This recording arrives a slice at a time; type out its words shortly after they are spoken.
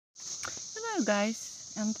Hello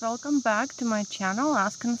guys, and welcome back to my channel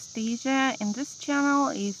Ask Anastasia. In this channel,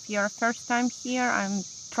 if you're first time here, I'm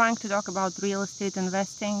trying to talk about real estate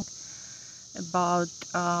investing, about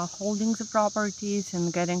holding the properties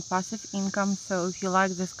and getting passive income. So if you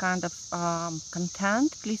like this kind of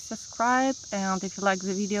content, please subscribe, and if you like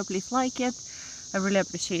the video, please like it. I really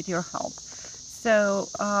appreciate your help. So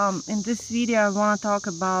in this video I want to talk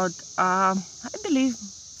about I believe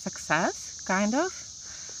success, kind of,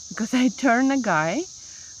 because I turned a guy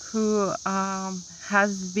who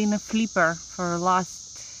has been a flipper for the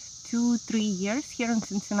last 2-3 years here in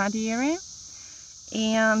Cincinnati area,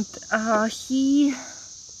 and he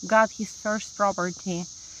got his first property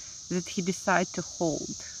that he decided to hold,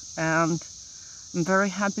 and I'm very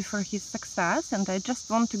happy for his success. And I just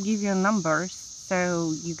want to give you numbers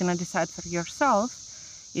so you're gonna decide for yourself,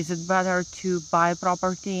 is it better to buy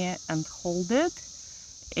property and hold it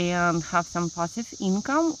and have some passive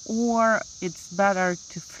income, or it's better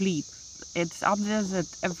to flip. It's obvious that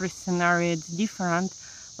every scenario is different,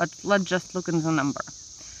 but let's just look at the number.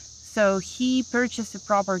 So he purchased a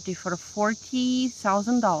property for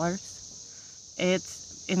 $40,000.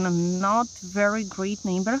 It's in a not very great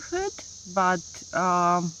neighborhood, but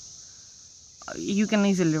you can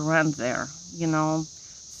easily rent there, you know.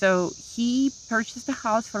 So he purchased a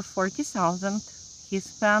house for $40,000. He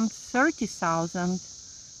spent $30,000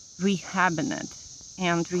 rehabbing it,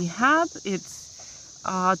 and rehab, it's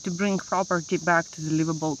to bring property back to the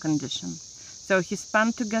livable condition. So he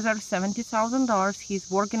spent together $70,000. He's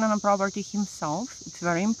working on a property himself. It's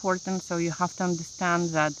very important, so you have to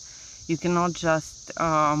understand that you cannot just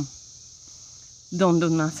don't do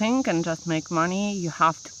nothing and just make money. You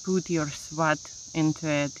have to put your sweat into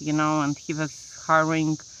it, you know. And he was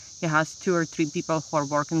hiring, he has 2 or 3 people who are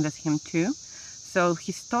working with him too. So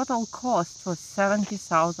his total cost was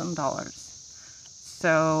 $70,000.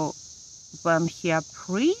 So when he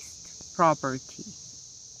appraised property,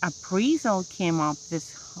 appraisal came up with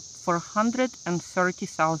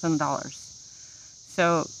 $430,000.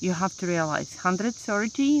 So you have to realize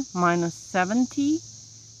 130 minus 70,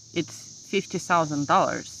 it's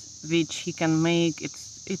 $50,000, which he can make. It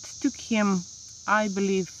took him, I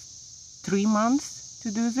believe, 3 months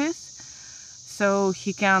to do this. So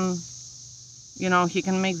he can, you know, he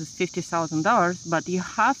can make this $50,000, but you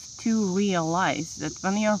have to realize that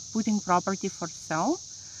when you're putting property for sale,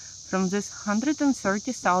 from this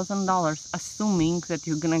 $130,000, assuming that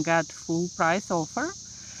you're gonna get full price offer,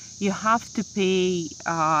 you have to pay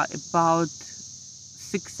about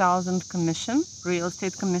 $6,000 commission, real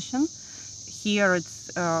estate commission. Here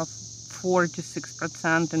it's 4 to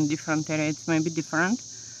 6%. In different areas may be different.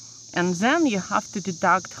 And then you have to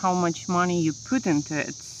deduct how much money you put into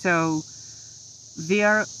it. So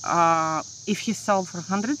there, if you sell for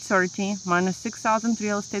 130 minus 6,000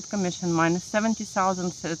 real estate commission minus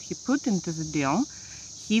 70,000 that he put into the deal,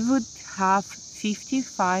 he would have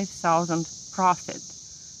 55,000 profit.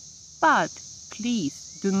 But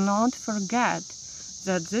please do not forget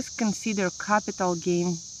that this consider capital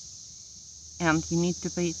gain, and you need to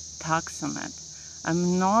pay tax on it.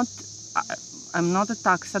 I'm not a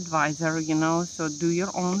tax advisor, you know, so do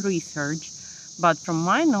your own research. But from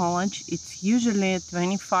my knowledge, it's usually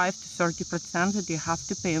 25 to 30% that you have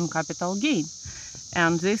to pay on capital gain.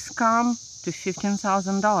 And this comes to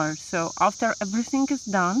 $15,000. So after everything is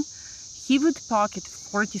done, he would pocket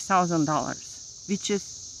 $40,000, which is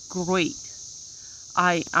great.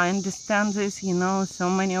 I understand this, you know, so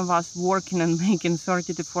many of us working and making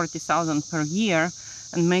 30 to 40,000 per year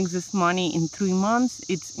and make this money in 3 months,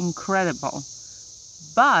 it's incredible.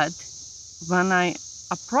 But when I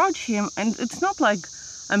approach him, and it's not like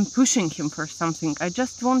I'm pushing him for something, I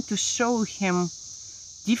just want to show him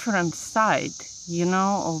different side, you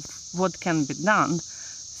know, of what can be done.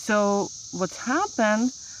 So what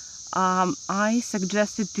happened, I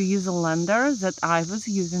suggested to use a lender that I was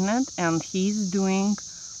using it, and he's doing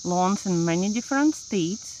loans in many different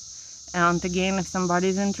states. And again, if somebody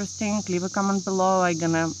is interested, leave a comment below. I'm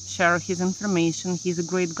gonna share his information. He's a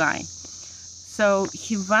great guy. So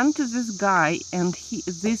he went to this guy, and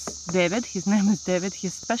David, his name is David, he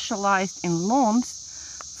specialized in loans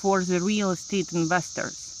for the real estate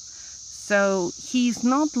investors. So he's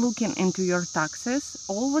not looking into your taxes.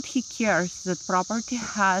 All what he cares that property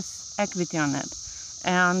has equity on it,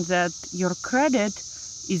 and that your credit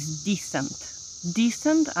is decent.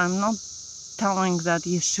 Decent, I'm not telling that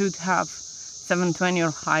you should have 720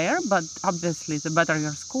 or higher, but obviously the better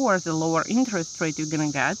your score, the lower interest rate you're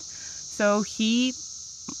gonna get. So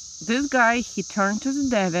this guy, he turned to the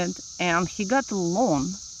David, and he got a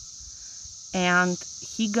loan, and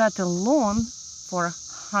he got a loan for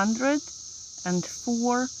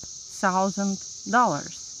 $104,000.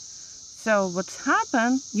 $50,000. So what's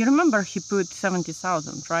happened, you remember he put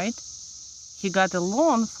 70,000, right? He got a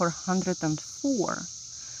loan for 104.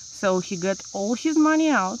 So he got all his money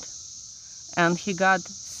out and he got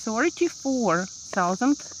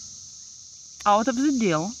 34,000 out of the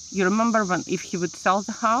deal. You remember when if he would sell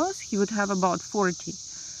the house, he would have about 40.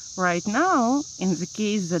 Right now, in the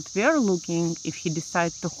case that we're looking, if he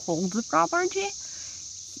decides to hold the property,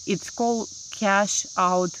 it's called cash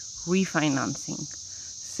out refinancing.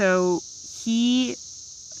 So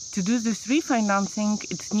to do this refinancing,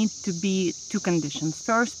 it needs to be two conditions.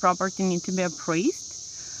 First, property needs to be appraised,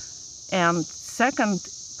 and second,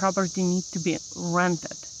 property needs to be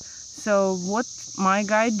rented. So what my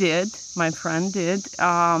guy did, my friend did,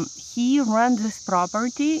 he rented this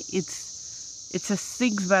property. It's a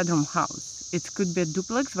 6-bedroom house. It could be a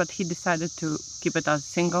duplex, but he decided to keep it as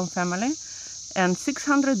single family. And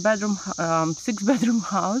 6-bedroom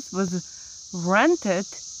house was rented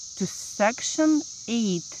to Section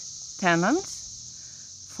 8 tenants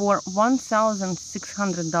for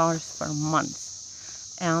 $1,600 per month.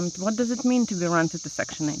 And what does it mean to be rented to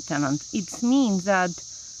Section 8 tenant? It means that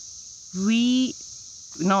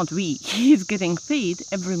he's getting paid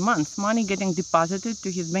every month, money getting deposited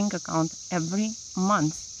to his bank account every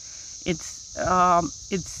month.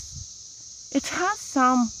 It has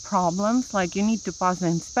some problems, like you need to pass the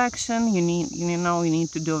inspection, you need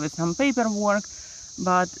to do with some paperwork,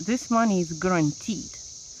 but this money is guaranteed.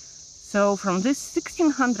 So from this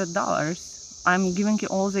 $1,600, I'm giving you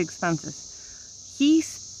all the expenses.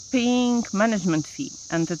 He's paying management fee,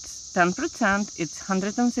 and it's 10%, it's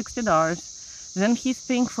 $160. Then he's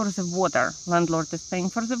paying for the water. Landlord is paying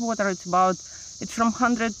for the water. It's from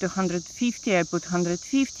 100 to 150. I put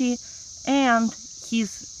 150. And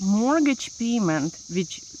his mortgage payment,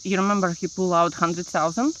 which you remember he pulled out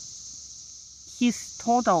 100,000. His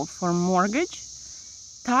total for mortgage,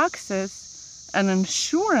 taxes, and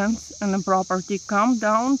insurance on the property come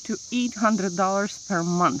down to $800 per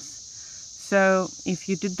month. So if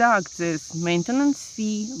you deduct this maintenance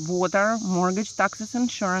fee, water, mortgage, taxes,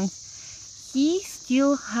 insurance, he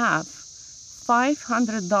still have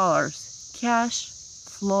 $500 cash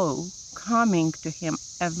flow coming to him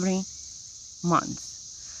every month.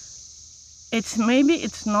 Maybe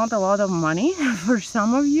it's not a lot of money for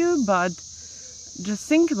some of you, but just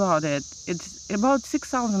think about it. It's about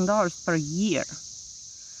 $6,000 per year.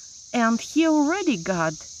 And he already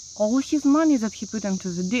got all his money that he put into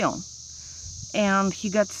the deal. And he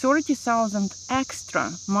got 30,000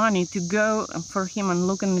 extra money to go for him and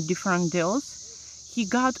look in the different deals. He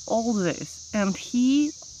got all this, and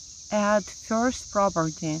he add first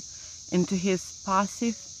property into his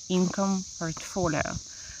passive income portfolio.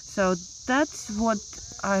 So that's what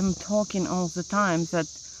I'm talking all the time. That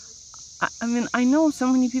I know so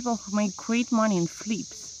many people who make great money in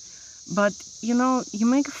flips, but you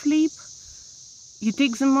make a flip, you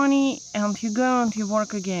take the money and you go and you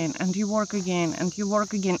work again and you work again and you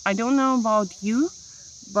work again. I don't know about you,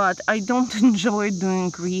 but I don't enjoy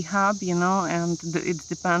doing rehab, and it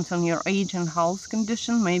depends on your age and health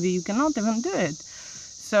condition. Maybe you cannot even do it.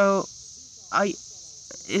 So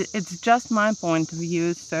it's just my point of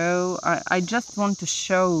view. So I just want to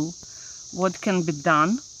show what can be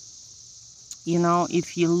done,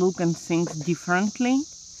 if you look at things differently.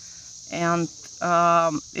 And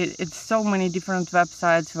it's so many different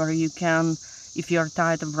websites where you can, if you're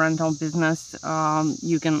tired of rental business,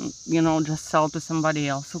 you can, just sell to somebody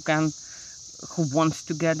else who wants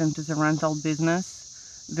to get into the rental business.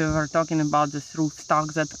 We were talking about this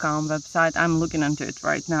roofstock.com website. I'm looking into it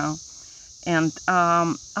right now. And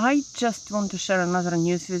I just want to share another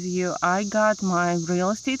news with you. I got my real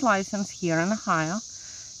estate license here in Ohio,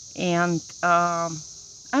 and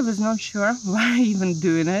I was not sure why even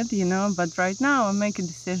doing it, but right now I'm making a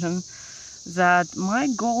decision that my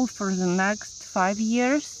goal for the next 5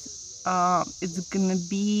 years is gonna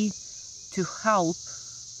be to help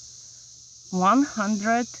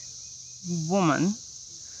 100 women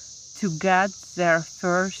to get their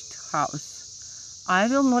first house. I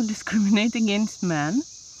will not discriminate against men,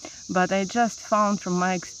 but I just found from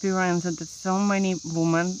my experience that there's so many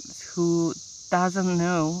women who doesn't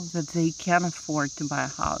know that they can afford to buy a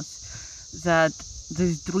house, that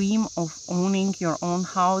this dream of owning your own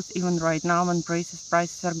house, even right now when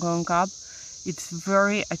prices are going up, it's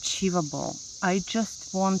very achievable. I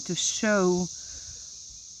just want to show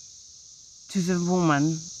to the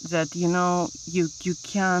woman that you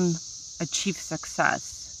can achieve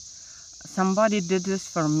success. Somebody did this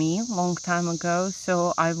for me a long time ago,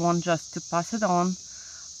 so I want just to pass it on.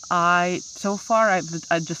 So far, I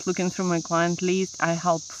just looking through my client list, I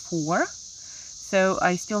helped 4. So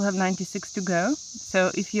I still have 96 to go.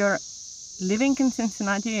 So if you're living in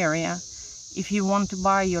Cincinnati area, if you want to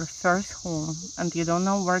buy your first home and you don't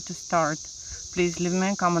know where to start, please leave me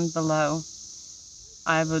a comment below.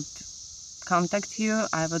 I would contact you,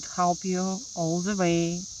 I would help you all the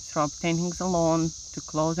way through obtaining the loan to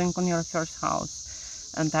closing on your first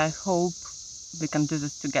house. And I hope we can do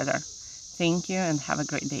this together. Thank you and have a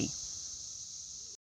great day.